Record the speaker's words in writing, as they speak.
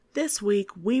This week,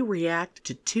 we react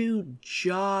to two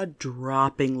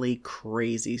jaw-droppingly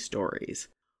crazy stories.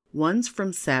 One's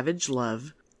from Savage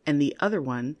Love, and the other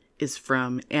one is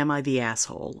from Am I the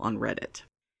Asshole on Reddit.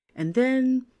 And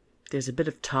then there's a bit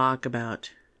of talk about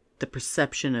the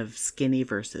perception of skinny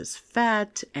versus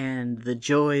fat and the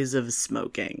joys of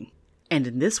smoking. And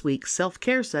in this week's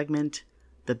self-care segment,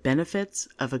 the benefits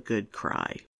of a good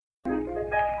cry.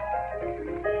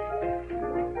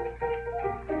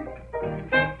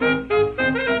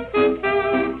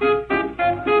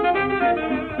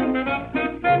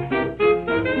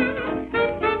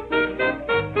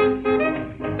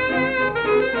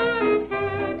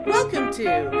 Welcome to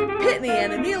Pitney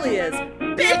and Amelia's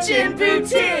Bitchin'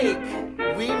 Boutique!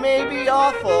 We may be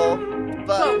awful,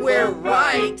 but we're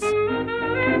right!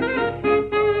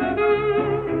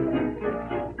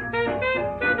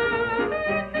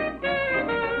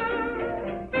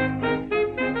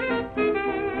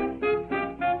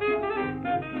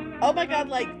 Oh my god,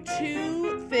 like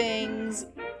two things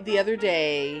the other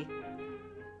day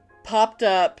popped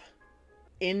up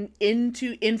in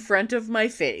front of my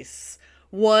face.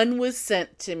 One was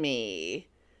sent to me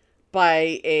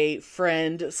by a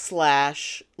friend /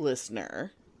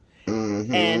 listener.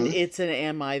 Mm-hmm. And it's an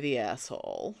Am I the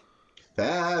Asshole?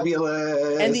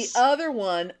 Fabulous. And the other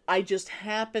one, I just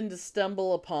happened to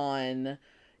stumble upon.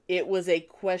 It was a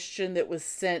question that was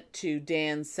sent to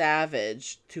Dan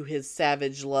Savage, to his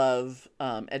Savage Love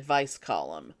advice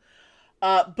column.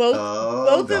 Both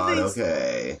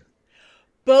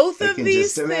of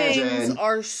these things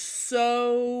are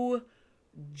so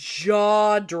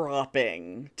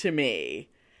jaw-dropping to me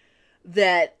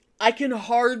that I can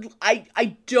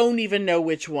I don't even know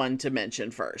which one to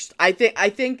mention first. I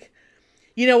think,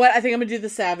 you know what? I think I'm gonna do the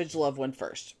Savage Love one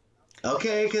first.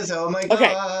 Okay, because oh my god.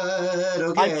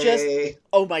 Okay.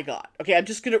 Oh my god. Okay, I'm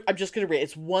just gonna read.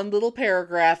 It's one little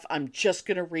paragraph. I'm just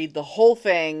gonna read the whole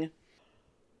thing.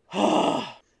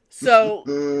 So,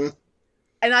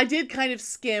 and I did kind of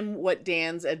skim what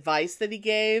Dan's advice that he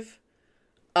gave.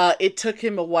 It took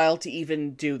him a while to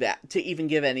even do that, to even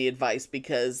give any advice,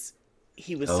 because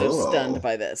he was so stunned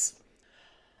by this.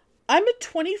 I'm a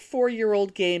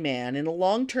 24-year-old gay man in a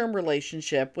long-term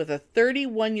relationship with a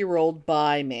 31-year-old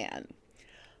bi man.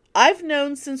 I've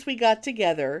known since we got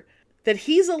together that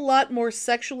he's a lot more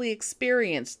sexually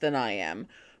experienced than I am,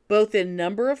 both in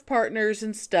number of partners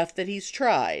and stuff that he's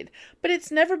tried, but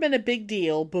it's never been a big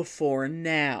deal before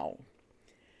now.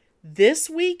 This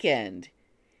weekend,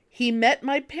 he met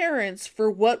my parents for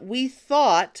what we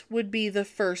thought would be the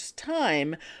first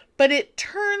time, but it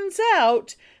turns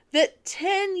out that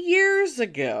 10 years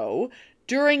ago,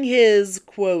 during his,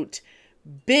 quote,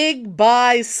 big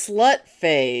bi slut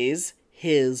phase,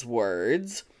 his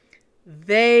words,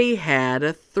 they had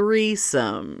a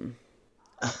threesome.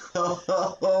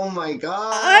 Oh my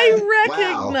god. I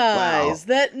recognize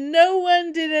that no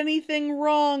one did anything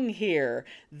wrong here.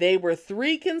 They were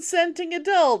 3 consenting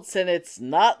adults, and it's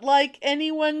not like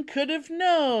anyone could have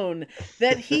known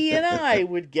that he and I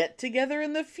would get together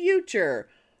in the future.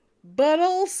 But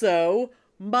also,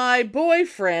 my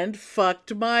boyfriend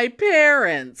fucked my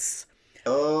parents.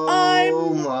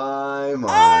 Oh, my.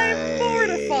 I'm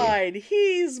mortified.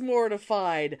 He's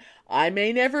mortified. I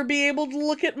may never be able to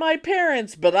look at my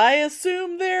parents, but I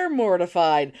assume they're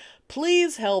mortified.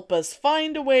 Please help us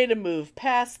find a way to move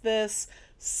past this.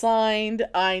 Signed,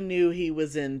 I knew he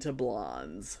was into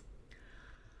blondes.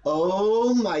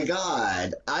 Oh my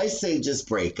god. I say just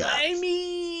break up. I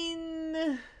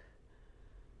mean...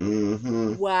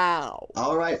 Mm-hmm. Wow.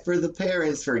 All right for the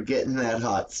parents for getting that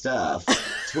hot stuff.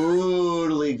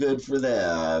 Totally good for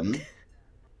them.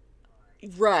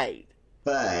 Right.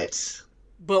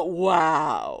 But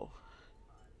wow.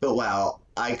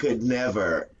 I could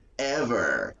never,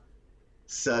 ever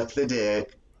suck the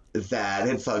dick that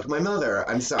had fucked my mother.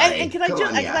 I'm sorry. And can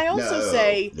I also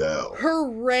say,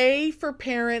 hooray for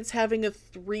parents having a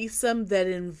threesome that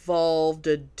involved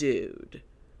a dude.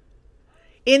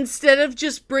 Instead of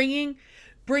just bringing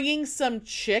some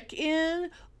chick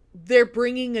in, they're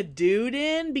bringing a dude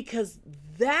in, because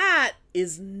that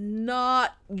is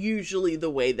not usually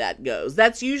the way that goes.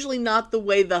 That's usually not the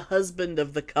way the husband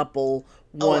of the couple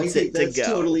wants it to go. That's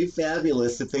totally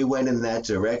fabulous if they went in that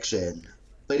direction.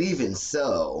 But even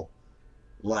so,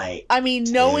 like... I mean,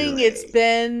 knowing it's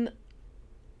been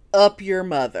up your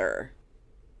mother.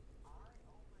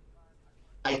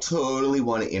 I totally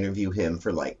want to interview him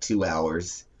for like 2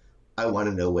 hours. I want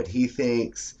to know what he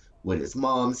thinks, what his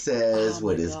mom says,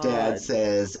 what his dad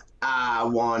says. I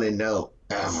want to know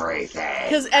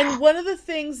everything. And one of the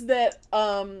things that,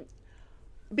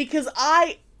 because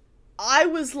I I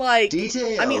was like...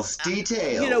 Details.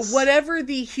 You know, whatever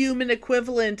the human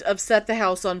equivalent of set the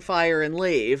house on fire and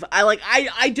leave.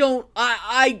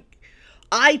 I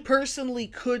personally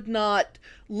could not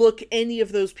look any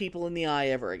of those people in the eye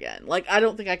ever again. Like, I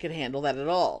don't think I could handle that at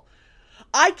all.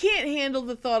 I can't handle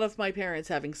the thought of my parents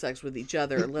having sex with each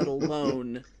other, let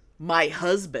alone my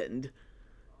husband.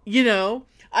 You know?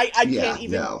 I can't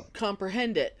even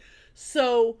comprehend it.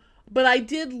 So, but I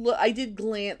did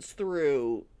glance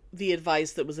through the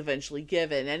advice that was eventually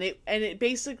given, and it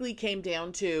basically came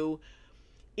down to,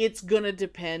 it's gonna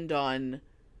depend on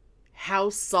how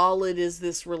solid is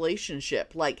this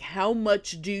relationship? Like, how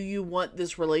much do you want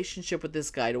this relationship with this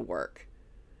guy to work?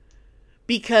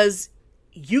 Because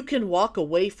you can walk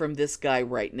away from this guy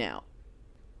right now.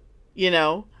 You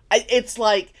know? It's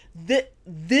like,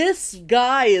 this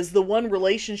guy is the one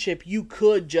relationship you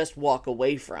could just walk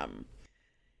away from.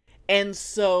 And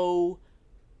so,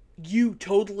 you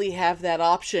totally have that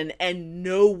option, and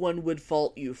no one would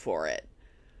fault you for it.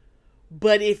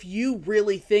 But if you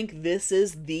really think this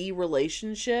is the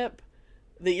relationship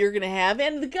that you're going to have,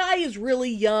 and the guy is really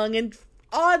young, and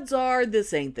odds are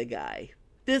this ain't the guy.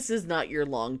 This is not your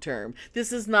long term.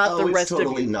 This is not the rest of it's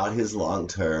totally not his long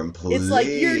term. Please. It's like,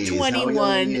 you're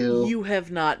 21, you have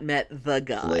not met the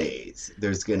guy. Please.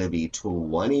 There's going to be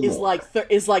 20 is more.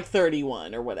 Is like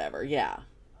 31 or whatever, yeah.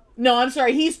 No, I'm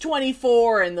sorry, he's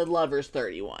 24 and the lover's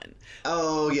 31.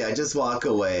 Oh, yeah, just walk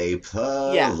away,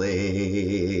 please.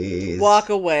 Yeah. Walk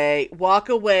away.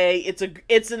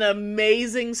 It's an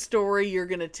amazing story you're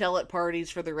going to tell at parties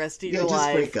for the rest of your life. Yeah,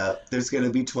 just break up. There's going to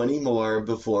be 20 more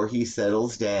before he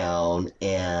settles down,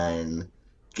 and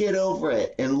get over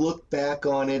it and look back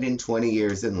on it in 20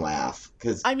 years and laugh.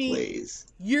 Because, please.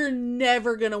 You're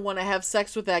never going to want to have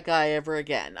sex with that guy ever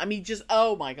again. I mean, just,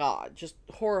 oh my God, just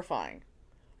horrifying.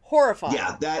 Horrifying.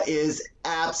 Yeah, that is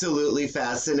absolutely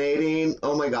fascinating.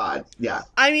 Oh my God. Yeah.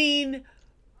 I mean,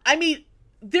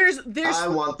 there's. I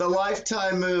want the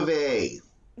Lifetime movie.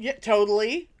 Yeah,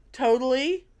 totally.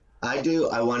 I do.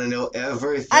 I want to know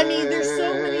everything. I mean, there's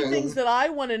so many things that I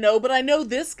want to know, but I know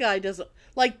this guy doesn't.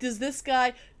 Like, does this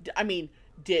guy? I mean,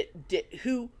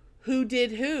 who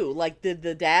did who? Like, did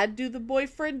the dad do the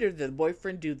boyfriend, or did the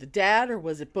boyfriend do the dad, or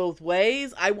was it both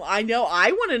ways? I know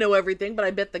I want to know everything, but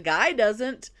I bet the guy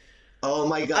doesn't. Oh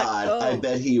my God, I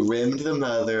bet he rimmed the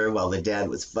mother while the dad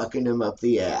was fucking him up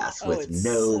the ass with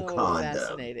no so condom.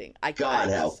 Fascinating. God,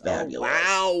 how fabulous.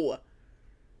 Wow.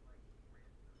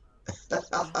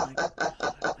 Oh my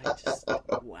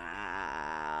God.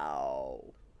 Wow.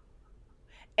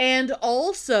 And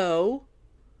also,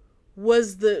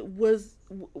 was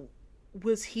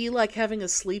he like having a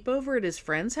sleepover at his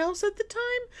friend's house at the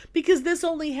time? Because this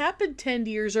only happened 10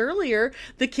 years earlier.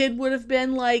 The kid would have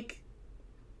been like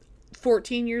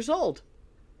 14 years old.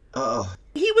 Oh.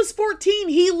 He was 14.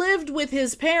 He lived with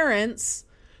his parents.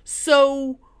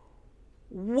 So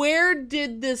where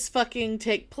did this fucking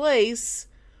take place?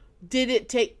 Did it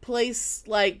take place,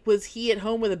 like, was he at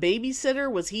home with a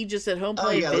babysitter? Was he just at home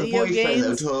playing video games? The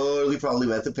boyfriend totally probably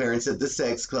met the parents at the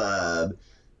sex club.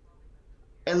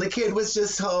 And the kid was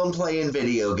just home playing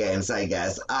video games, I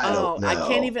guess. I don't know. I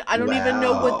don't even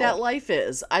know what that life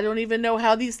is. I don't even know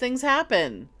how these things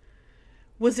happen.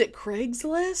 Was it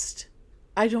Craigslist?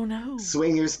 I don't know.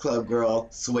 Swingers Club, girl.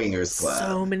 Swingers Club.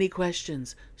 So many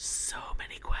questions. Oh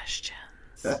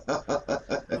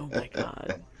my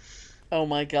God. Oh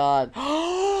my God.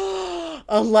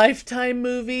 A Lifetime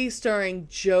movie starring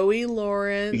Joey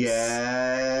Lawrence.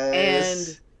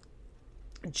 Yes.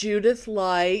 And Judith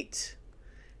Light.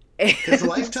 Because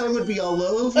Lifetime would be all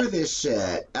over this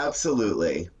shit.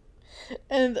 Absolutely.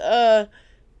 And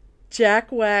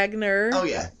Jack Wagner. Oh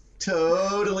yeah.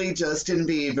 Totally Justin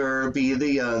Bieber, be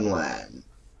the young one.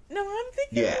 No, I'm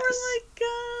thinking more like,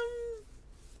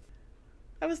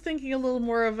 I was thinking going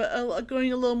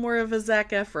a little more of a Zac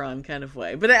Efron kind of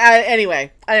way. But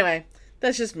anyway,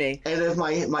 that's just me. And if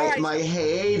my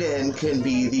Hayden can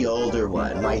be the older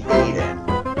one, my Hayden.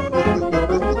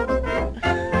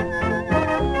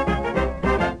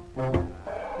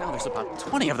 Now there's about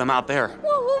 20 of them out there.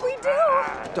 What will we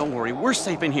do? Don't worry, we're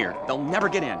safe in here. They'll never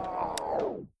get in.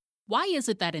 Why is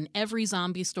it that in every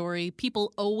zombie story,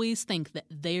 people always think that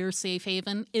their safe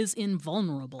haven is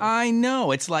invulnerable? I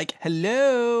know. It's like,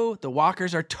 hello, the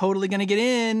walkers are totally gonna get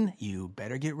in. You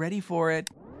better get ready for it.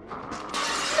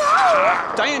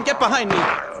 No! Diane, get behind me.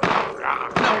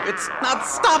 No, it's not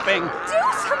stopping. Do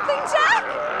something,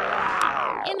 Jack!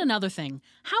 And another thing,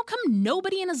 how come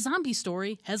nobody in a zombie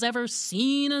story has ever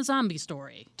seen a zombie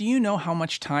story? Do you know how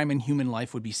much time in human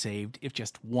life would be saved if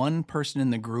just one person in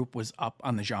the group was up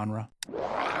on the genre?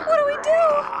 What do we do?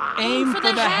 Aim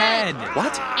for the head.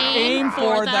 What? Aim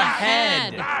for the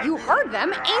head. You heard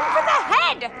them. Aim for the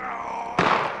head.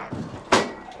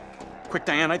 Quick,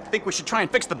 Diane, I think we should try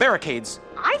and fix the barricades.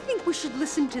 I think we should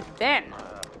listen to them.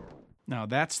 Now,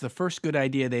 that's the first good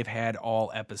idea they've had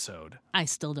all episode. I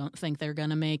still don't think they're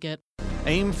gonna make it.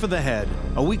 Aim for the Head,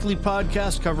 a weekly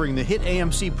podcast covering the hit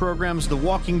AMC programs The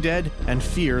Walking Dead and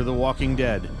Fear the Walking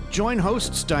Dead. Join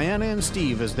hosts Diana and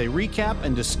Steve as they recap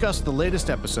and discuss the latest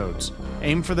episodes.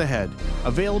 Aim for the Head,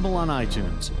 available on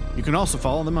iTunes. You can also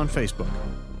follow them on Facebook.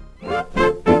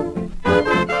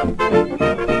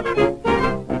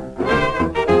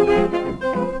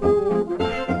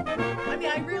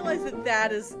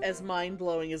 That is as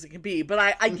mind-blowing as it can be, but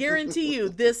I guarantee you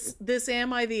this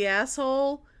Am I the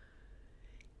Asshole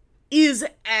is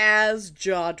as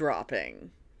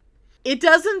jaw-dropping. It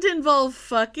doesn't involve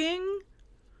fucking,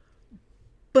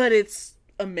 but it's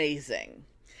amazing.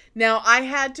 Now,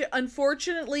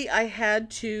 unfortunately, I had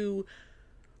to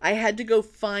go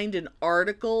find an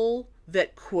article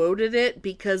that quoted it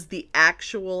because the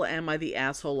actual Am I the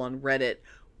Asshole on Reddit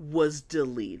was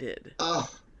deleted. Oh.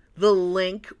 The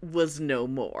link was no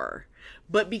more.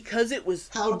 But because it was...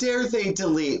 How dare they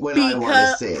delete when I want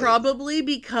to see? Probably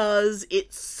because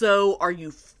it's so, are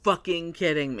you fucking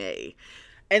kidding me?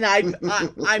 And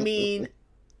I mean,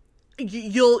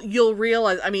 you'll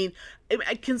realize, I mean,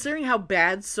 considering how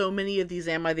bad so many of these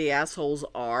Am I the Assholes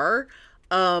are,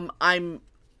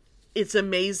 it's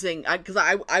amazing, because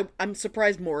I'm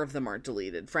surprised more of them aren't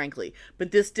deleted, frankly.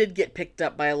 But this did get picked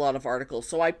up by a lot of articles.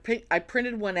 So I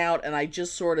printed one out, and I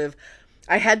just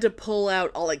I had to pull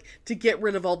out to get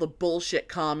rid of all the bullshit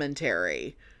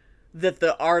commentary that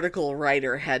the article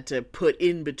writer had to put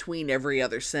in between every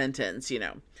other sentence, you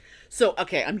know. So,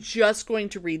 okay, I'm just going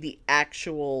to read the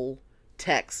actual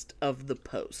text of the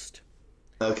post.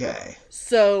 Okay.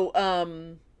 So,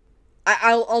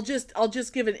 I'll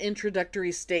just give an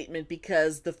introductory statement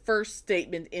because the first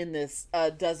statement in this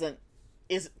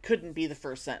couldn't be the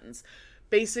first sentence.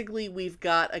 Basically, we've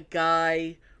got a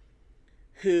guy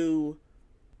who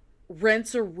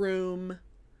rents a room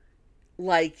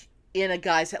in a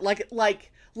guy's like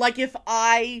if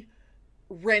I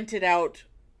rented out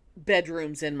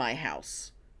bedrooms in my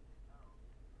house.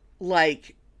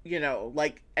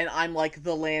 And I'm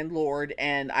the landlord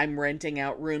and I'm renting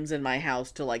out rooms in my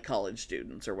house to college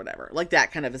students or whatever.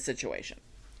 That kind of a situation.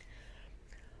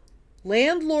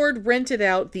 Landlord rented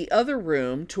out the other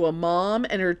room to a mom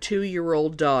and her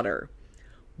 2-year-old daughter.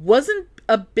 Wasn't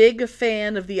a big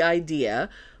fan of the idea,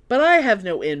 but I have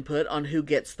no input on who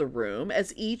gets the room,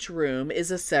 as each room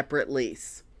is a separate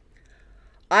lease.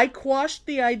 I quashed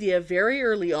the idea very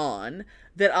early on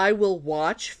that I will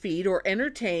watch, feed, or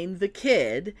entertain the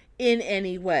kid in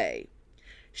any way.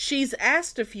 She's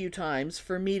asked a few times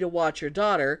for me to watch her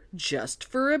daughter just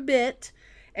for a bit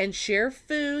and share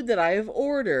food that I have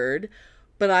ordered,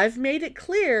 but I've made it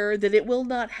clear that it will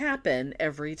not happen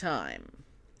every time.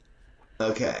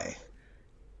 Okay.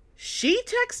 She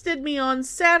texted me on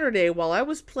Saturday while I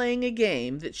was playing a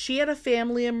game that she had a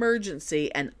family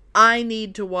emergency and I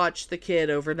need to watch the kid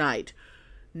overnight.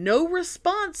 No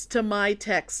response to my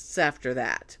texts after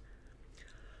that.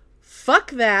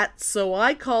 Fuck that, so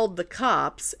I called the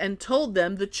cops and told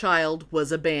them the child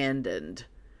was abandoned.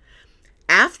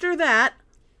 After that,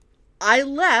 I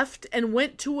left and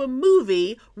went to a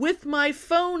movie with my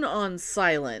phone on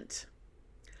silent.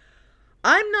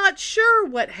 I'm not sure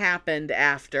what happened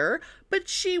after, but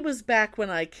she was back when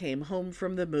I came home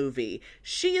from the movie.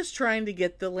 She is trying to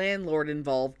get the landlord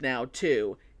involved now,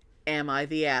 too. Am I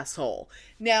the asshole?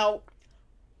 Now,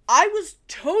 I was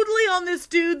totally on this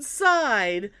dude's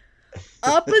side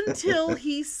up until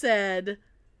he said,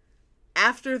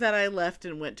 after that I left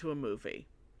and went to a movie.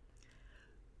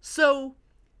 So,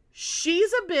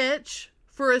 she's a bitch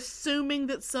for assuming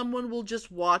that someone will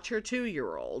just watch her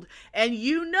 2-year-old. And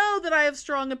you know that I have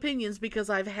strong opinions because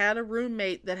I've had a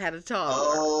roommate that had a toddler.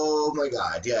 Oh my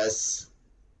God, yes.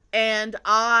 And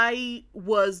I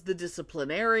was the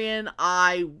disciplinarian.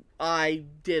 I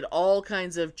did all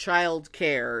kinds of child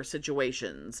care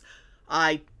situations.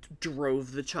 I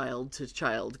drove the child to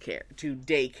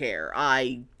daycare.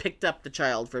 I picked up the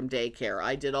child from daycare.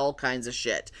 I did all kinds of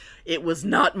shit. It was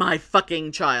not my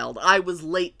fucking child. I was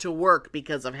late to work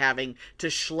because of having to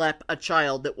schlep a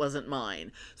child that wasn't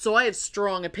mine. So I have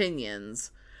strong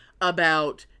opinions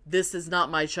about this is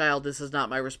not my child, this is not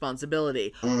my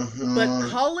responsibility. Mm-hmm. But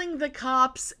calling the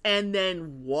cops and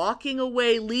then walking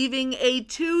away, leaving a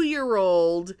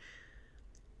 2-year-old,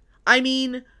 I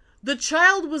mean, The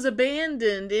child was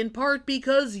abandoned in part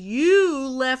because you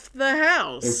left the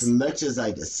house. As much as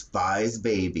I despise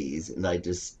babies and I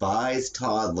despise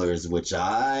toddlers, which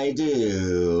I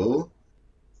do,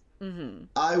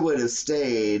 I would have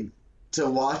stayed to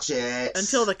watch it.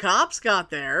 Until the cops got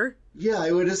there. Yeah,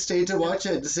 I would have stayed to watch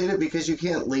it, because you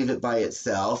can't leave it by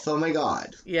itself. Oh my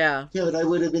God. Yeah. Yeah, but I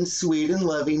would have been sweet and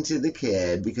loving to the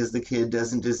kid because the kid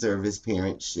doesn't deserve his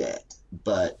parents' shit.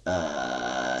 But,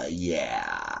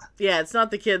 yeah. Yeah, it's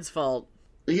not the kid's fault.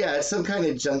 Yeah, it's some kind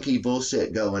of junky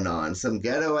bullshit going on. Some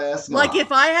ghetto-ass mom. Like,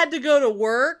 if I had to go to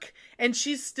work and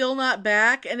she's still not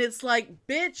back, and it's like,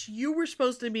 bitch, you were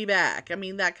supposed to be back. I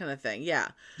mean, that kind of thing, yeah.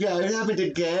 Yeah, if it happened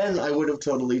again, I would have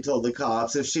totally told the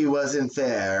cops if she wasn't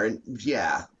there.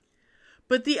 Yeah.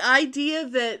 But the idea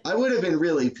that... I would have been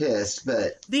really pissed,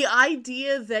 but... The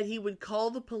idea that he would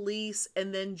call the police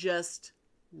and then just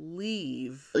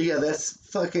leave. Yeah, that's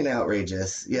fucking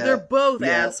outrageous. Yeah. They're both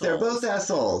assholes. They're both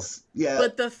assholes. Yeah.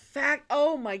 But the fact...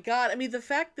 Oh, my God. I mean, the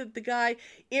fact that the guy...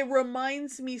 It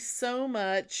reminds me so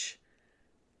much...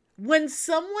 When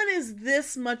someone is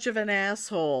this much of an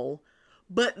asshole,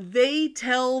 but they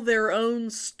tell their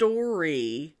own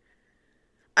story,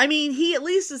 I mean, he at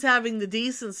least is having the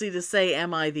decency to say,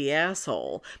 am I the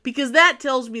asshole? Because that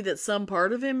tells me that some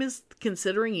part of him is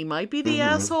considering he might be the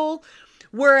asshole.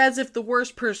 Whereas if the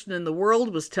worst person in the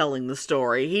world was telling the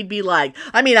story, he'd be like,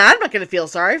 I mean, I'm not going to feel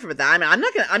sorry for that. I mean,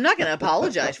 I'm not going to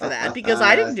apologize for that because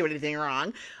I didn't do anything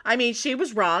wrong. I mean, she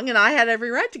was wrong and I had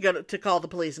every right to call the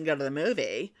police and go to the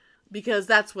movie. Because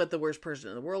that's what the worst person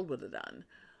in the world would have done.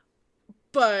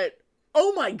 But,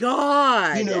 oh my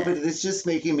God! You know, but it's just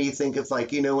making me think of,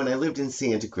 like, you know, when I lived in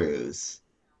Santa Cruz,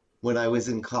 when I was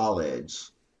in college,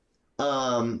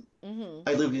 I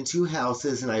lived in 2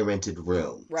 houses and I rented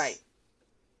rooms. Right.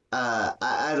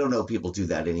 I don't know if people do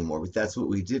that anymore, but that's what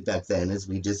we did back then, is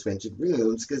we just rented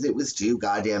rooms because it was too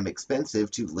goddamn expensive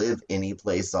to live any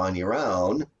place on your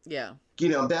own. Yeah. You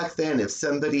know, back then, if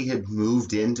somebody had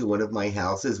moved into one of my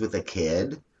houses with a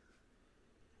kid,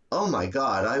 oh my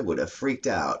God, I would have freaked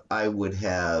out. I would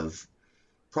have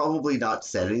probably not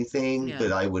said anything,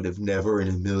 but I would have never in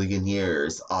a million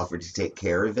years offered to take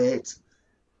care of it.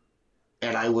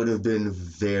 And I would have been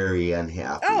very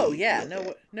unhappy. Oh, yeah.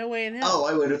 No way in hell. Oh,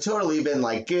 I would have totally been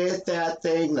like, get that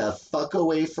thing the fuck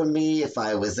away from me if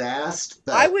I was asked.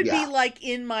 But, I would be, like,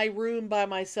 in my room by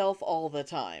myself all the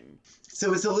time.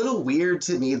 So it's a little weird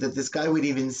to me that this guy would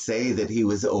even say that he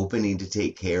was opening to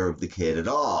take care of the kid at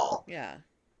all. Yeah.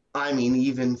 I mean,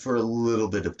 even for a little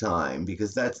bit of time,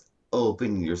 because that's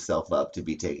opening yourself up to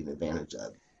be taken advantage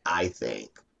of, I think.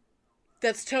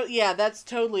 That's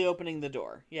totally opening the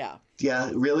door. Yeah.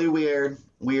 Yeah, really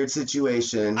weird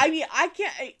situation. I mean, I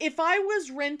can't... If I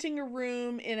was renting a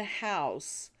room in a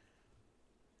house,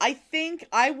 I think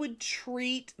I would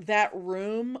treat that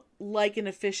room like an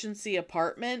efficiency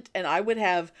apartment, and I would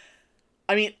have...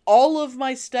 I mean, all of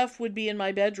my stuff would be in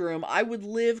my bedroom. I would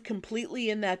live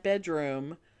completely in that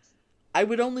bedroom. I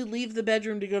would only leave the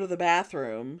bedroom to go to the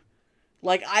bathroom.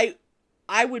 Like,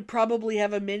 I would probably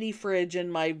have a mini fridge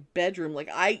in my bedroom. Like,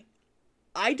 I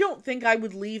don't think I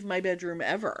would leave my bedroom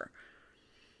ever.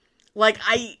 Like,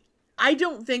 I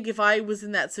don't think if I was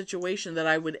in that situation that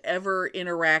I would ever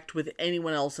interact with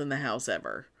anyone else in the house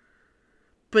ever.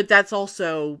 But that's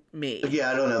also me.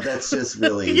 Yeah, I don't know. That's just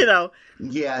really... You know?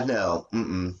 Yeah, no.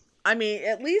 Mm-mm. I mean,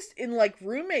 at least in, like,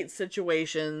 roommate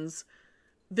situations,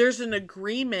 there's an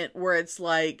agreement where it's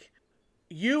like,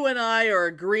 you and I are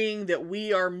agreeing that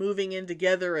we are moving in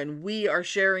together and we are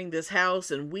sharing this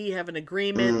house and we have an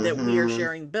agreement that we are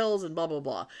sharing bills and blah, blah,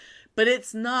 blah. But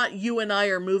it's not you and I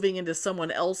are moving into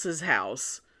someone else's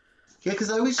house. Yeah,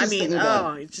 because I was just thinking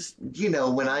about, it's just... you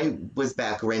know, when I was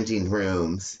back renting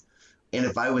rooms, and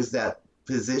if I was that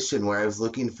position where I was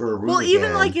looking for a room Well, even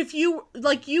again, like if you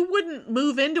wouldn't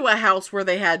move into a house where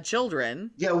they had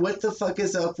children. Yeah, what the fuck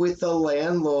is up with the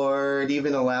landlord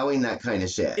even allowing that kind of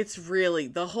shit? It's really,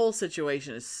 the whole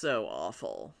situation is so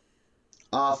awful.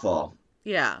 Awful.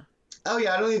 Yeah. Oh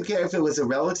yeah, I don't even care if it was a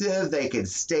relative. They could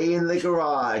stay in the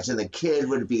garage and the kid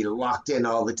would be locked in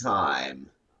all the time.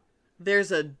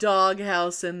 There's a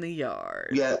doghouse in the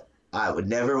yard. Yep, I would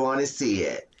never want to see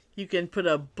it. You can put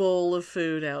a bowl of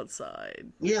food outside.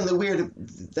 Yeah, and the weird,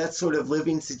 that sort of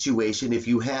living situation, if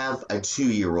you have a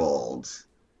 2-year-old,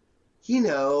 you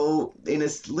know, in a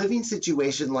living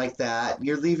situation like that,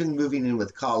 you're moving in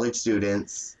with college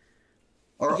students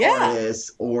or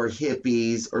artists or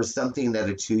hippies or something that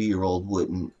a 2-year-old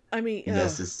wouldn't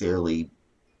necessarily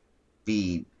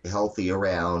be healthy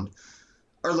around.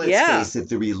 Or let's face it,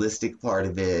 the realistic part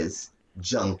of it is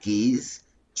junkies,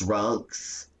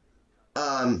 drunks,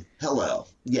 Hello.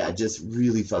 Yeah, just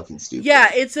really fucking stupid. Yeah,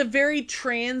 it's a very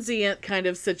transient kind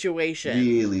of situation.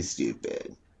 Really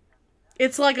stupid.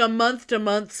 It's like a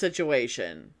month-to-month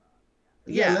situation.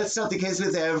 Yeah, that's not the case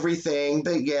with everything,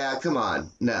 but yeah, come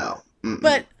on. No. Mm-mm.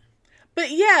 But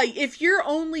yeah, if you're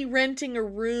only renting a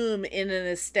room in an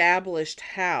established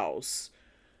house,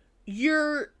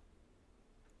 you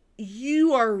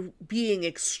are being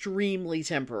extremely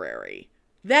temporary.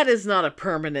 That is not a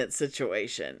permanent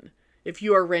situation. If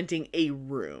you are renting a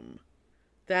room,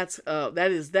 that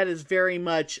is very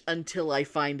much until I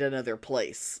find another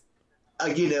place.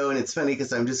 And it's funny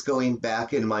because I'm just going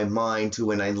back in my mind to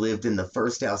when I lived in the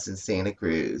first house in Santa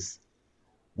Cruz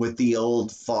with the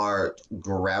old fart,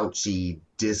 grouchy,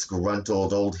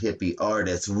 disgruntled old hippie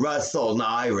artist, Russell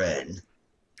Nyron.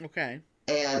 Okay.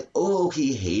 And,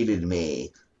 he hated me.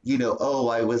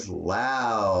 I was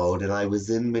loud and I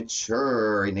was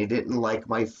immature and he didn't like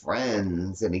my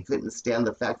friends and he couldn't stand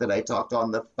the fact that I talked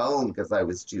on the phone because I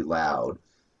was too loud.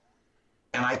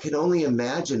 And I can only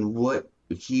imagine what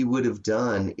he would have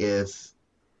done if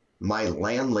my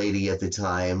landlady at the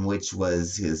time, which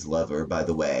was his lover, by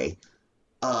the way,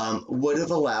 would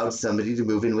have allowed somebody to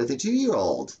move in with a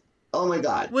 2-year-old. Oh my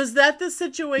God. Was that the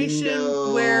situation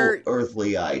no where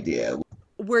earthly idea.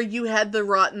 Where you had the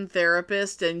rotten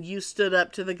therapist and you stood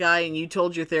up to the guy and you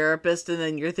told your therapist and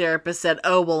then your therapist said,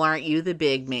 "Oh, well, aren't you the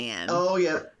big man?" Oh,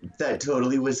 yeah. That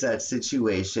totally was that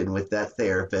situation with that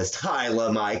therapist,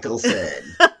 Hyla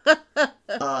Michelson.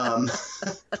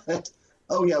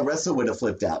 Oh, yeah, Russell would have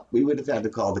flipped out. We would have had to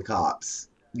call the cops.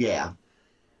 Yeah.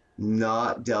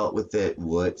 Not dealt with it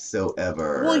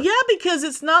whatsoever. Well, yeah, because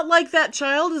it's not like that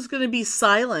child is going to be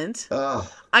silent. Ugh.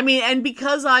 I mean, and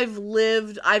because I've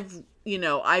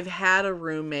had a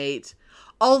roommate,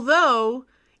 although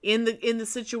in the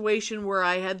situation where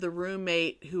I had the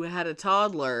roommate who had a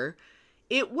toddler,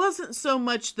 it wasn't so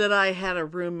much that I had a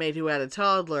roommate who had a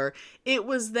toddler. It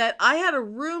was that I had a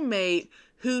roommate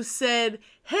who said,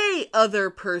 "Hey,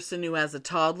 other person who has a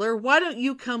toddler, why don't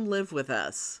you come live with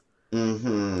us?"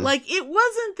 Mm-hmm. Like, it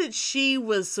wasn't that she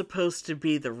was supposed to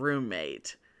be the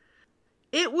roommate.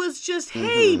 It was just,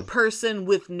 "Hey, person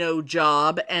with no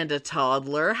job and a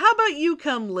toddler, how about you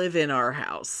come live in our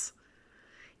house?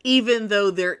 Even though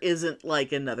there isn't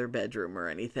like another bedroom or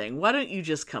anything, why don't you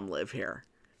just come live here?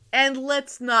 And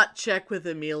let's not check with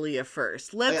Amelia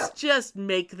first. Let's just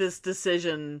make this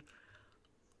decision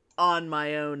on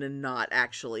my own and not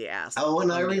actually ask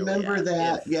and I Amelia remember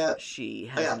that. Yeah. She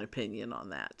has an opinion on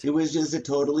that. It was just a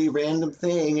totally random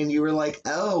thing, and you were like,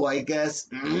 "Oh, I guess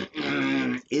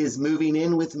is moving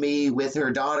in with me with her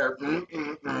daughter."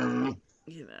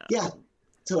 Yeah,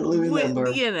 totally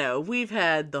remember. We've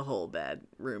had the whole bad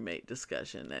roommate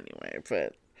discussion anyway,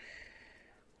 but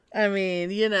I mean,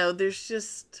 there's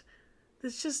just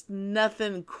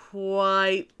nothing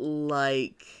quite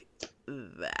like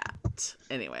that.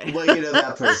 Anyway. Well,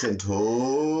 that person,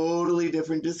 totally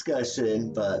different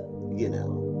discussion, but,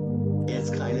 it's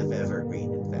kind of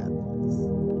evergreen and fabulous.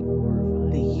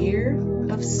 The year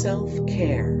of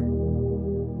self-care.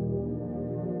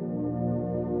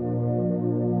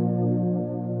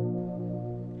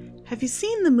 Have you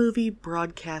seen the movie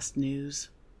Broadcast News?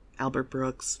 Albert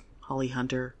Brooks, Holly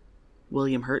Hunter,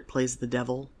 William Hurt plays the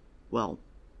devil. Well,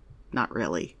 not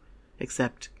really,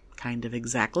 except kind of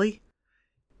exactly.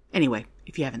 Anyway,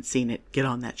 if you haven't seen it, get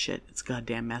on that shit. It's a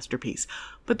goddamn masterpiece.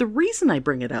 But the reason I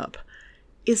bring it up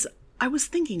is I was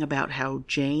thinking about how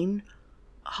Jane,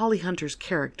 Holly Hunter's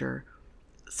character,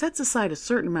 sets aside a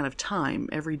certain amount of time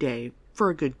every day for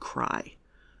a good cry.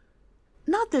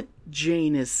 Not that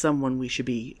Jane is someone we should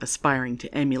be aspiring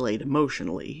to emulate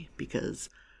emotionally, because,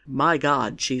 my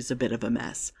God, she's a bit of a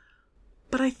mess.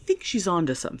 But I think she's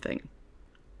onto something.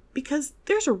 Because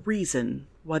there's a reason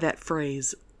why that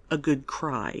phrase, "a good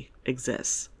cry,"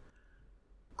 exists.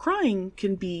 Crying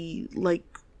can be,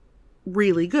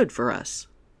 really good for us.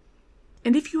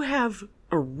 And if you have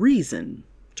a reason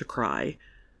to cry,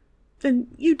 then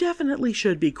you definitely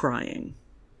should be crying.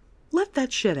 Let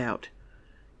that shit out.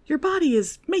 Your body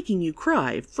is making you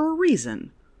cry for a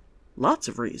reason. Lots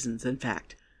of reasons, in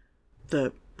fact.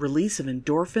 The release of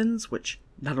endorphins, which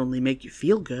not only make you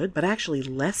feel good, but actually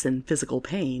lessen physical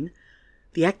pain.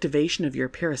 The activation of your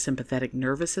parasympathetic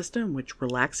nervous system, which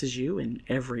relaxes you in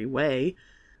every way.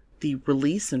 The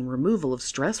release and removal of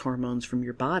stress hormones from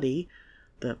your body.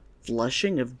 The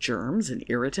flushing of germs and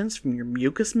irritants from your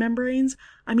mucous membranes.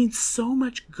 I mean, so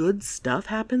much good stuff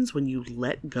happens when you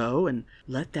let go and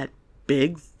let that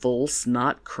big, full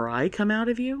snot cry come out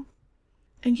of you.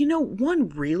 And one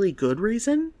really good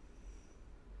reason,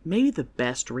 maybe the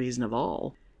best reason of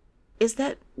all, is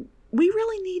that we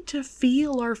really need to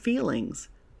feel our feelings.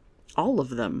 All of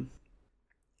them.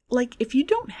 Like, if you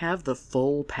don't have the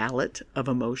full palette of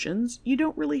emotions, you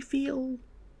don't really feel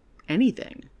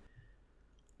anything.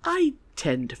 I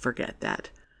tend to forget that.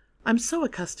 I'm so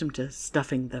accustomed to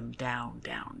stuffing them down.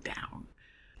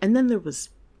 And then there was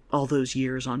all those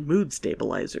years on mood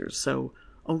stabilizers, so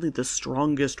only the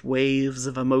strongest waves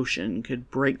of emotion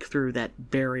could break through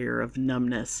that barrier of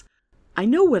numbness. I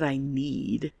know what I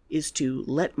need is to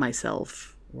let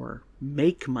myself, or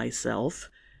make myself,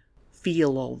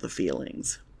 feel all the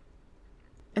feelings.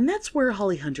 And that's where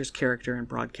Holly Hunter's character in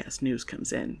Broadcast News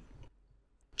comes in.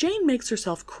 Jane makes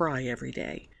herself cry every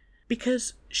day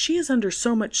because she is under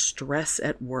so much stress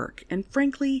at work, and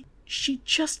frankly, she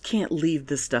just can't leave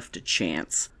this stuff to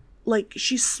chance. Like,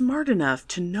 she's smart enough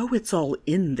to know it's all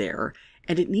in there,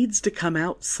 and it needs to come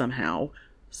out somehow,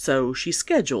 so she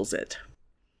schedules it.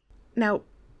 Now,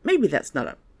 maybe that's not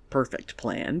a perfect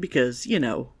plan, because,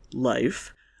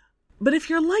 life. But if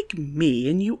you're like me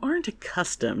and you aren't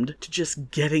accustomed to just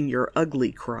getting your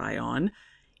ugly cry on,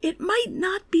 it might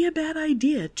not be a bad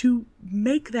idea to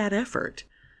make that effort.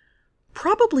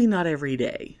 Probably not every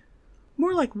day.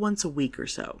 More like once a week or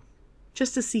so,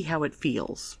 just to see how it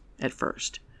feels at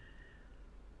first.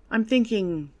 I'm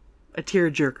thinking a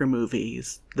tearjerker movie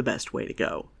is the best way to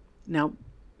go. Now,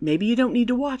 maybe you don't need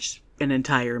to watch an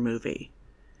entire movie.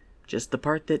 Just the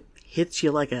part that hits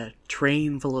you like a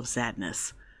train full of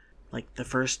sadness. Like the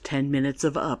first 10 minutes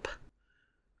of Up.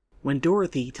 When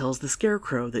Dorothy tells the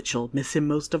Scarecrow that she'll miss him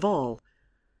most of all.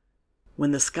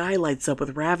 When the sky lights up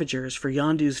with Ravagers for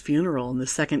Yondu's funeral in the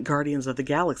second Guardians of the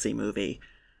Galaxy movie.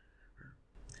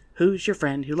 Who's your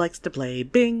friend who likes to play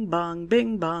bing bong,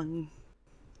 bing bong?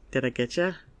 Did I get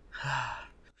ya?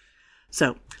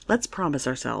 So, let's promise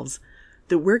ourselves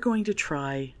that we're going to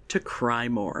try to cry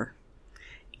more.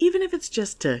 Even if it's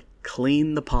just to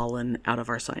clean the pollen out of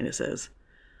our sinuses.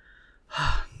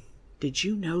 Did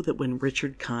you know that when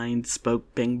Richard Kind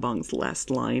spoke Bing Bong's last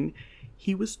line,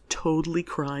 he was totally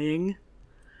crying?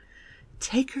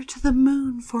 Take her to the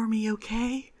moon for me,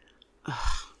 okay?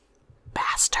 Ugh,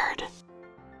 bastard.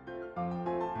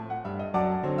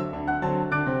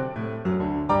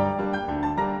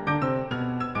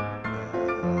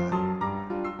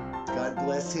 God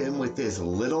bless him with his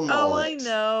little mullet. Oh, I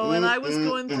know. And I was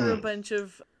going through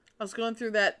I was going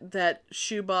through that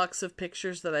shoebox of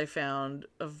pictures that I found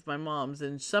of my mom's,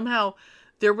 and somehow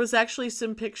there was actually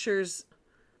some pictures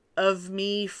of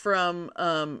me from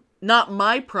not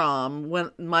my prom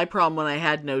when I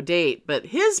had no date, but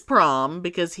his prom,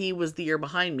 because he was the year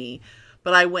behind me,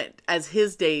 but I went as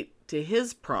his date to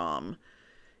his prom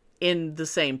in the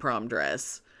same prom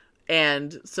dress.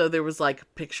 And so there was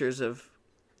like pictures of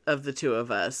the two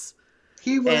of us.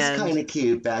 He was kind of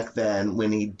cute back then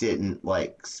when he didn't,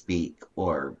 speak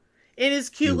or in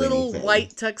his cute little anything.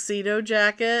 white tuxedo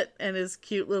jacket and his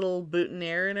cute little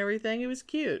boutonniere and everything. It was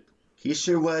cute. He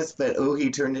sure was, but he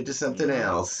turned into something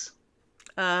else.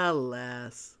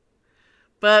 Alas.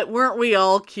 But weren't we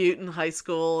all cute in high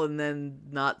school and then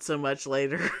not so much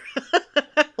later?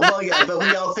 Well, yeah, but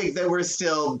we all think that we're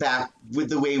still back with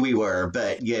the way we were,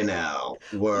 but, we're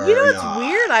it's not.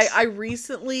 weird. I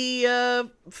recently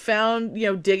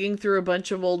found, digging through a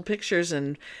bunch of old pictures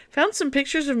and found some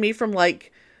pictures of me from,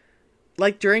 like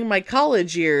during my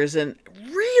college years, and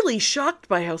really shocked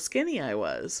by how skinny I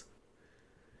was.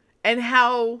 And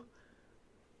how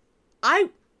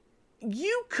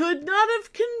you could not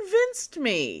have convinced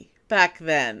me back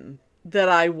then that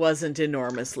I wasn't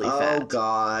enormously fat. Oh,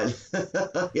 God.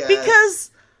 Yes.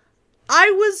 Because I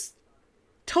was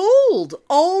told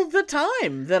all the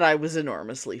time that I was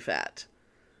enormously fat.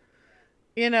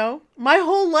 My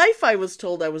whole life I was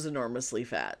told I was enormously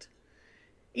fat.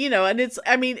 And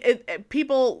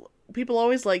people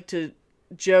always like to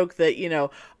joke that,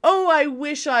 I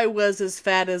wish I was as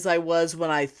fat as I was when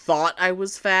I thought I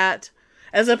was fat,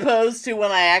 as opposed to when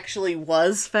I actually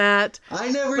was fat. I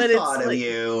never thought of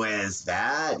you as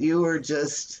fat. You were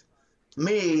just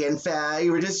me and fat.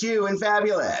 You were just you and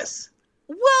fabulous.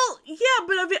 Well, yeah,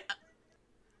 but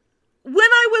when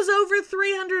I was over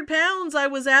 300 pounds, I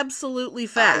was absolutely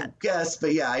fat. I guess,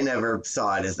 but yeah, I never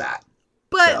saw it as that.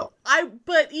 But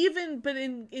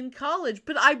in college,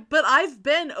 I've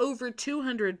been over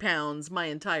 200 pounds my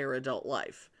entire adult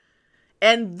life.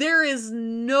 And there is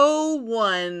no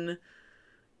one,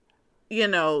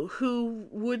 who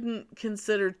wouldn't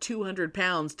consider 200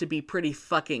 pounds to be pretty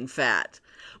fucking fat.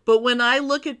 But when I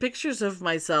look at pictures of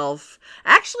myself,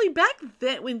 actually back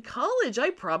then in college, I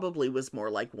probably was more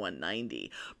like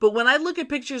 190. But when I look at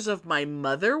pictures of my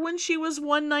mother when she was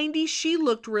 190, she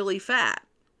looked really fat.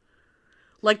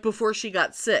 Like before she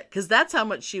got sick, because that's how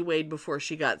much she weighed before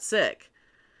she got sick.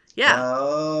 Yeah.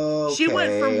 Oh, okay. She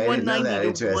went from I didn't know that.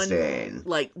 190 to Interesting.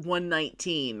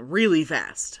 119 really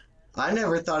fast. I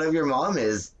never thought of your mom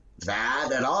as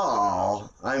that at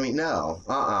all. I mean, no.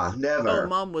 Never. Oh,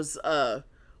 mom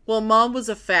was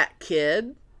a fat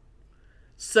kid.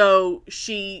 So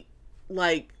she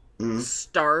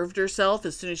starved herself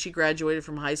as soon as she graduated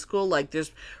from high school. Like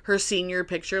there's her senior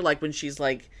picture, like when she's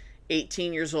like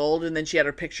 18 years old, and then she had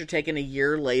her picture taken a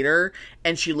year later,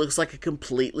 and she looks like a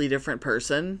completely different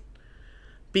person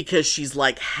because she's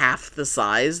like half the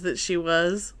size that she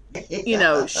was. You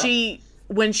know,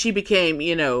 when she became,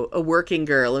 you know, a working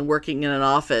girl and working in an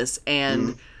office,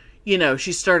 and you know,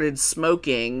 she started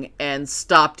smoking and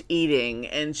stopped eating,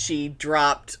 and she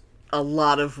dropped a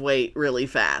lot of weight really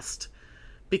fast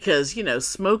because, you know,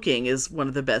 smoking is one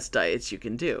of the best diets you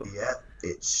can do. Yep,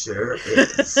 it sure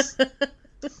is.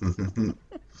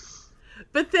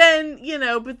 But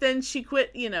then she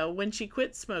quit, you know, when she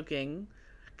quit smoking,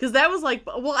 because that was like,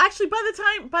 well, actually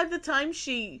by the time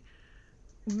she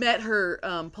met her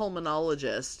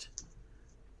pulmonologist,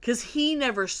 because he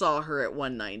never saw her at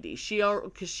 190,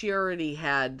 because she already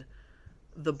had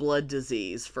the blood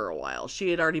disease for a while. She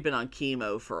had already been on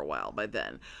chemo for a while by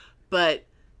then, but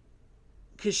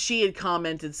because she had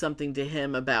commented something to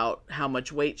him about how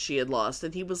much weight she had lost,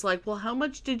 and he was like, well, how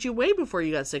much did you weigh before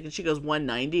you got sick? And she goes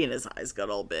 190, and his eyes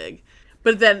got all big.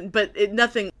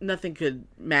 Nothing could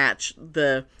match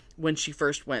when she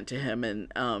first went to him,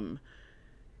 and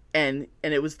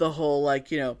it was the whole, like,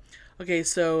 you know, okay,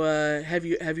 so have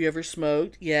you ever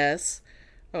smoked? Yes.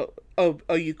 Oh,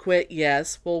 you quit?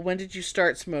 Yes. Well, when did you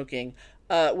start smoking?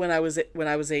 When I was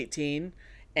 18.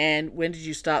 And when did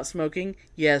you stop smoking?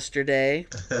 Yesterday.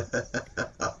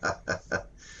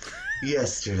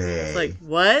 Yesterday. It's like,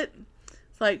 what?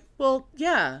 It's like, well,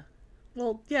 yeah,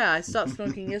 I stopped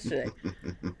smoking yesterday.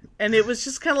 And it was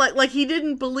just kind of like he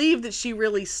didn't believe that she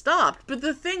really stopped. But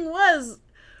the thing was,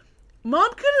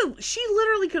 she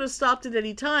literally could have stopped at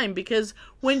any time, because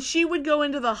when she would go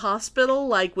into the hospital,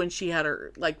 like when she had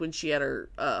her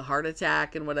heart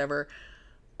attack and whatever,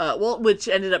 which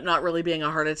ended up not really being a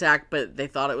heart attack, but they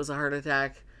thought it was a heart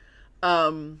attack,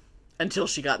 until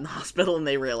she got in the hospital and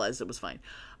they realized it was fine.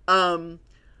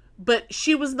 But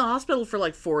she was in the hospital for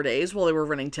like 4 days while they were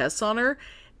running tests on her.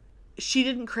 She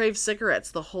didn't crave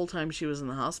cigarettes the whole time she was in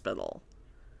the hospital.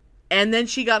 And then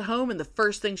she got home, and the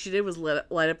first thing she did was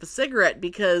light up a cigarette,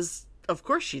 because of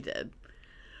course she did.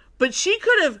 But she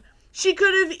could have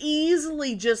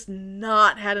easily just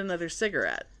not had another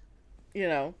cigarette, you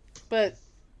know. But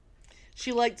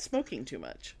she liked smoking too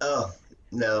much. Oh,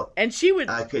 no. And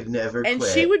I could never quit. And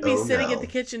she would be sitting at the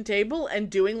kitchen table and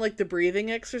doing like the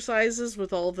breathing exercises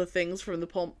with all the things from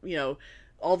the you know,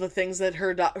 all the things that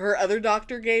her other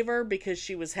doctor gave her, because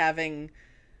she was starting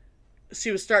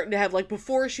to have, like,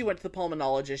 before she went to the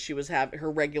pulmonologist,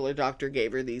 her regular doctor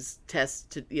gave her these tests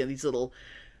to, you know, these little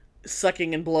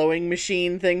sucking and blowing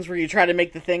machine things where you try to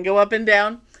make the thing go up and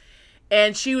down.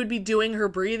 And she would be doing her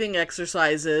breathing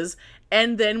exercises,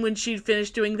 and then when she'd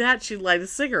finished doing that, she'd light a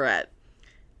cigarette.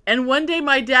 And one day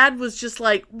my dad was just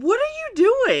like, what are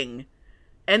you doing?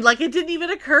 And, like, it didn't even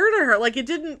occur to her. Like, it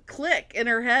didn't click in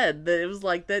her head that it was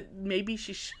like that maybe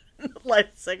she should light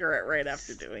a cigarette right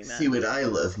after doing that. See, what I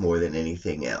love more than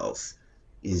anything else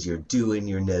is you're doing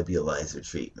your nebulizer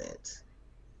treatment.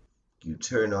 You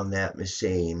turn on that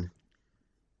machine,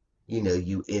 you know,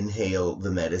 you inhale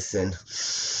the medicine,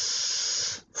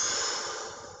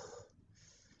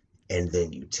 and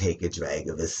then you take a drag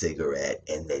of a cigarette,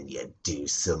 and then you do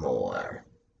some more.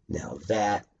 Now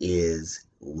that is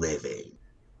living.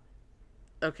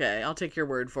 Okay, I'll take your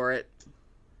word for it.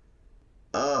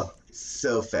 Oh,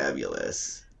 so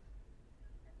fabulous.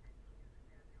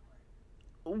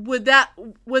 Would that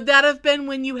have been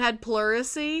when you had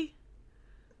pleurisy?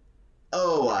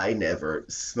 Oh, I never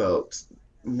smoked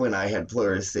when I had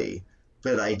pleurisy,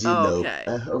 but I do know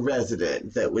a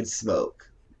resident that would smoke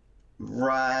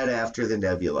right after the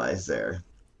nebulizer.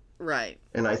 Right.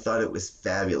 And I thought it was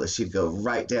fabulous. She'd go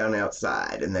right down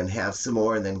outside and then have some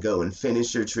more and then go and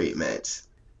finish her treatment.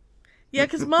 Yeah,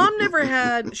 because Mom never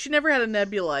had a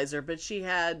nebulizer, but she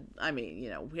had, I mean, you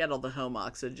know, we had all the home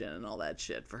oxygen and all that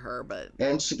shit for her, but...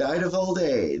 And she died of old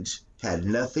age. Had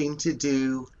nothing to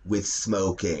do with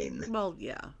smoking. Well,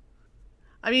 yeah.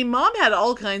 I mean, Mom had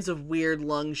all kinds of weird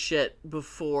lung shit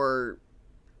before,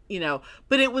 you know,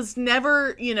 but it was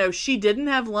never, you know, she didn't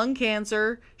have lung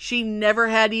cancer. She never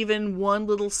had even one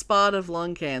little spot of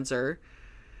lung cancer.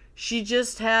 She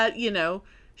just had, you know,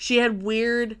 she had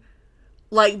weird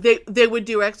Like, they would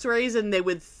do x-rays and they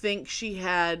would think she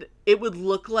had, it would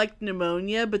look like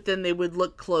pneumonia, but then they would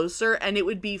look closer and it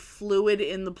would be fluid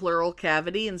in the pleural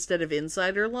cavity instead of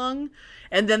inside her lung.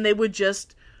 And then they would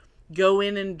just go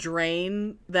in and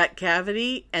drain that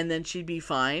cavity and then she'd be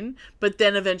fine. But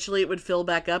then eventually it would fill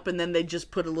back up and then they'd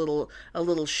just put a little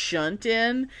shunt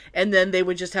in, and then they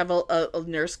would just have a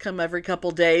nurse come every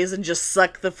couple days and just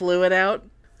suck the fluid out.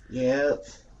 Yep.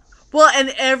 Well,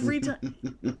 and every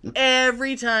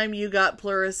time you got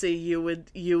pleurisy,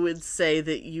 you would say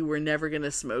that you were never going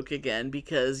to smoke again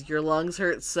because your lungs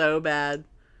hurt so bad.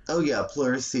 Oh yeah,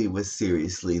 pleurisy was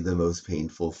seriously the most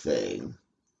painful thing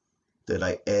that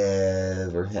I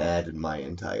ever had in my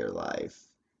entire life.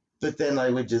 But then I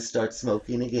would just start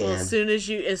smoking again. Well, as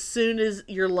soon as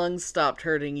your lungs stopped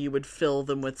hurting, you would fill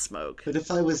them with smoke. But if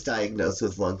I was diagnosed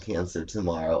with lung cancer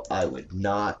tomorrow, I would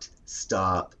not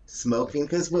stop smoking,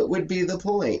 because what would be the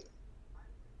point?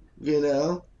 You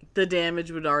know? The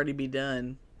damage would already be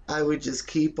done. I would just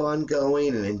keep on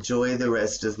going and enjoy the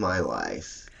rest of my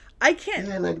life. I can't.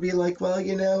 And I'd be like, well,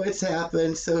 you know, it's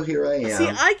happened, so here I am. See,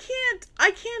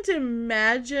 I can't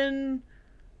imagine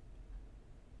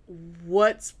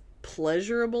what's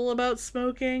pleasurable about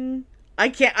smoking. I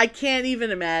can't even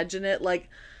imagine it.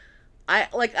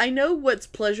 I know what's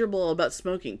pleasurable about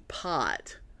smoking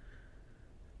pot,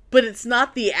 but it's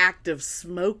not the act of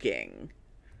smoking.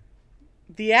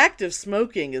 The act of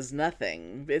smoking is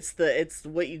nothing. It's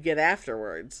what you get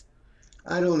afterwards.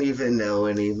 I don't even know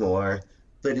anymore,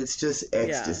 but it's just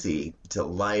ecstasy to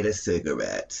light a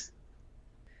cigarette.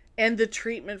 And the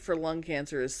treatment for lung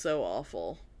cancer is so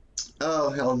awful. Oh,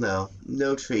 hell no.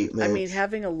 No treatment. I mean,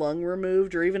 having a lung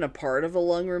removed or even a part of a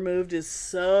lung removed is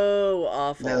so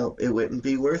awful. No, it wouldn't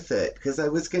be worth it because I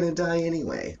was going to die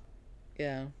anyway.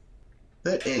 Yeah.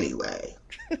 But anyway.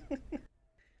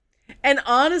 And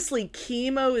honestly,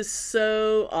 chemo is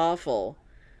so awful.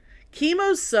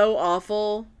 Chemo's so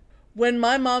awful. When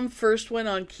my mom first went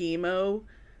on chemo,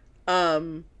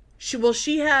 she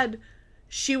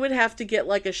would have to get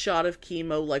like a shot of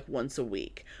chemo like once a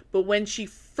week. But when she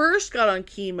first got on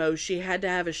chemo, she had to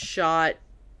have a shot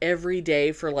every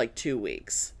day for like 2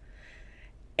 weeks.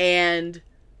 And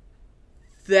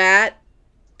that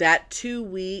 2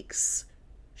 weeks,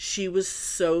 she was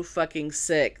so fucking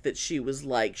sick that she was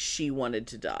like, she wanted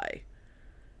to die.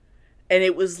 And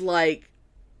it was like,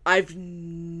 I've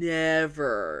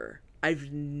never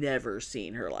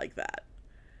seen her like that.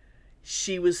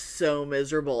 She was so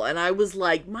miserable. And I was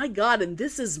like, my God, and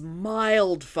this is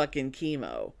mild fucking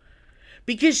chemo.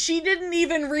 Because she didn't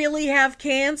even really have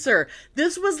cancer.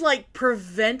 This was like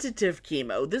preventative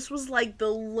chemo. This was like the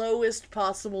lowest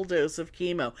possible dose of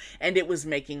chemo. And it was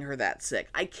making her that sick.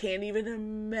 I can't even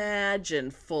imagine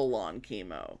full-on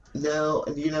chemo. No,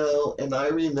 you know, and I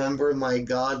remember my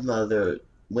godmother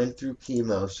went through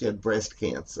chemo. She had breast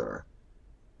cancer.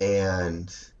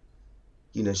 And,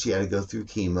 you know, she had to go through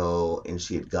chemo and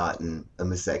she had gotten a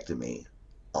mastectomy.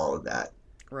 All of that.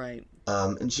 Right.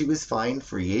 And she was fine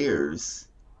for years,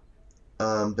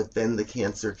 but then the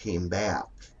cancer came back.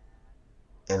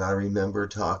 And I remember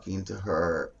talking to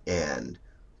her, and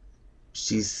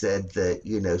she said that,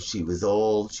 you know, she was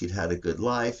old, she'd had a good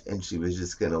life, and she was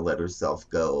just going to let herself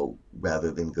go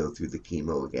rather than go through the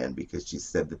chemo again, because she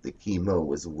said that the chemo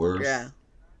was worse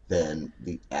than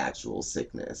the actual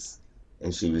sickness.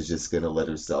 And she was just going to let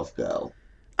herself go.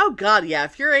 Oh, God, yeah.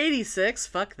 If you're 86,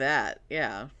 fuck that.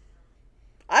 Yeah.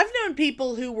 I've known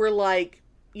people who were like,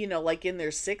 you know, like in their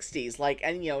 60s, like,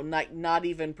 and, you know, not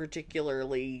even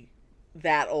particularly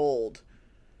that old,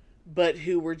 but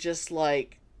who were just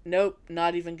like, nope,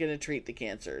 not even going to treat the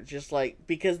cancer. Just like,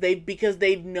 because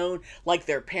they'd known, like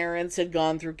their parents had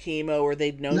gone through chemo, or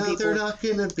they'd known people. No, they're not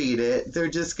going to beat it. They're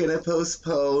just going to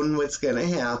postpone what's going to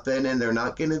happen, and they're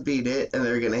not going to beat it, and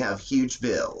they're going to have huge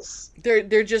bills.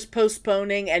 They're just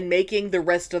postponing and making the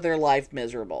rest of their life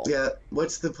miserable. Yeah,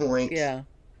 what's the point? Yeah.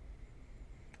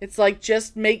 It's like,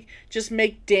 just make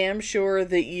damn sure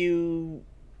that you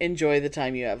enjoy the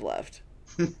time you have left.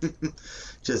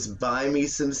 Just buy me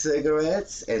some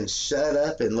cigarettes and shut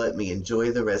up and let me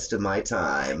enjoy the rest of my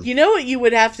time. You know what you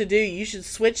would have to do? You should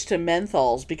switch to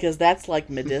menthols, because that's like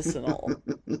medicinal.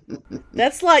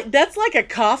 That's like a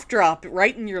cough drop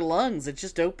right in your lungs. It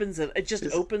just opens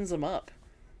them up.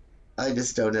 I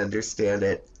just don't understand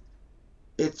it.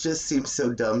 It just seems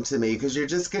so dumb to me, because you're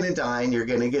just going to die and you're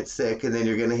going to get sick and then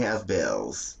you're going to have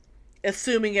bills.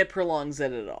 Assuming it prolongs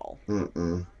it at all.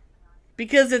 Mm-mm.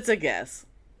 Because it's a guess.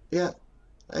 Yeah.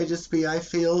 I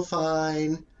feel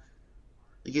fine.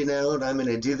 You know, and I'm going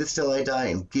to do this till I die,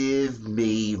 and give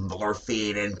me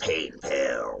morphine and pain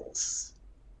pills.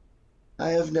 I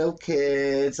have no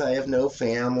kids. I have no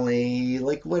family.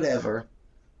 Like, whatever.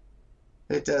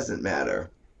 It doesn't matter.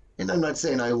 And I'm not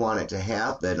saying I want it to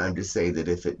happen. I'm just saying that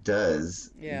if it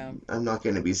does, Yeah. I'm not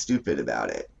going to be stupid about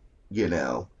it. You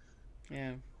know?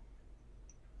 Yeah.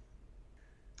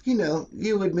 You know,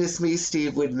 you would miss me,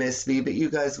 Steve would miss me, but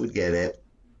you guys would get it.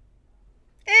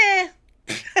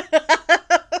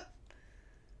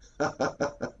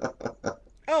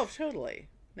 Oh, totally.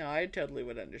 No, I totally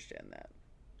would understand that.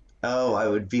 Oh, I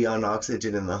would be on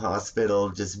oxygen in the hospital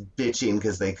just bitching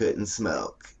because they couldn't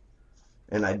smoke.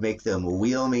 And I'd make them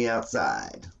wheel me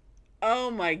outside. Oh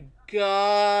my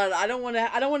God. I don't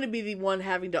want to be the one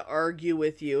having to argue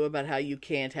with you about how you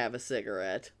can't have a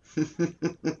cigarette.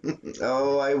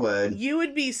 Oh, I would. You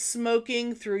would be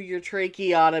smoking through your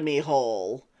tracheotomy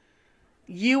hole.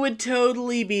 You would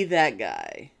totally be that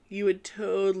guy. You would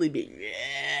totally be...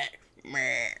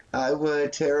 I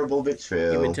would. Terrible but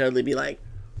true. You would totally be like,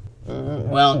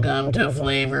 welcome to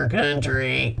Flavor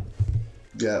Country.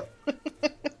 Yep.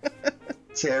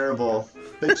 Terrible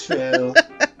but true.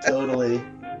 Totally.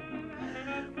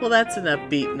 Well, that's an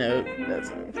upbeat note.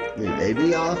 We may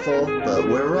be awful, but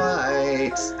we're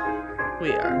right.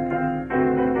 We are.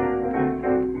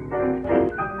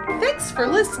 Thanks for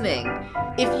listening.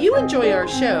 If you enjoy our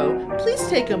show, please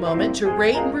take a moment to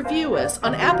rate and review us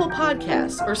on Apple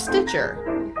Podcasts or Stitcher.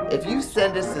 If you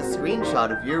send us a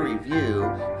screenshot of your review,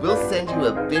 we'll send you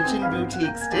a Bitchin'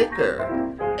 Boutique sticker.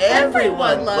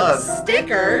 Everyone loves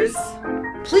stickers!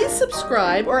 Please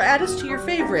subscribe or add us to your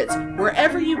favorites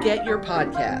wherever you get your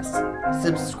podcasts.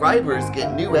 Subscribers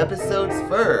get new episodes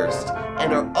first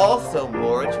and are also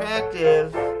more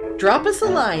attractive. Drop us a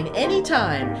line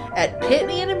anytime at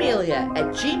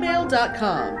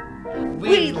pitneyandamelia@gmail.com.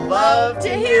 We'd love to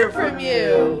hear from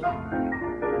you!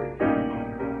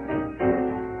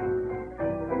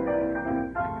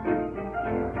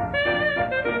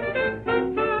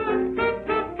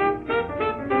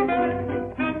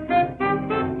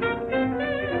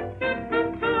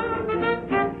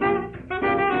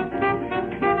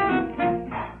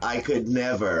 I could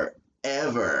never,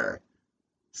 ever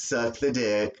suck the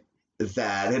dick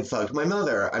that had fucked my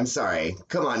mother. I'm sorry.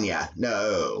 Come on, yeah.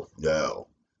 No.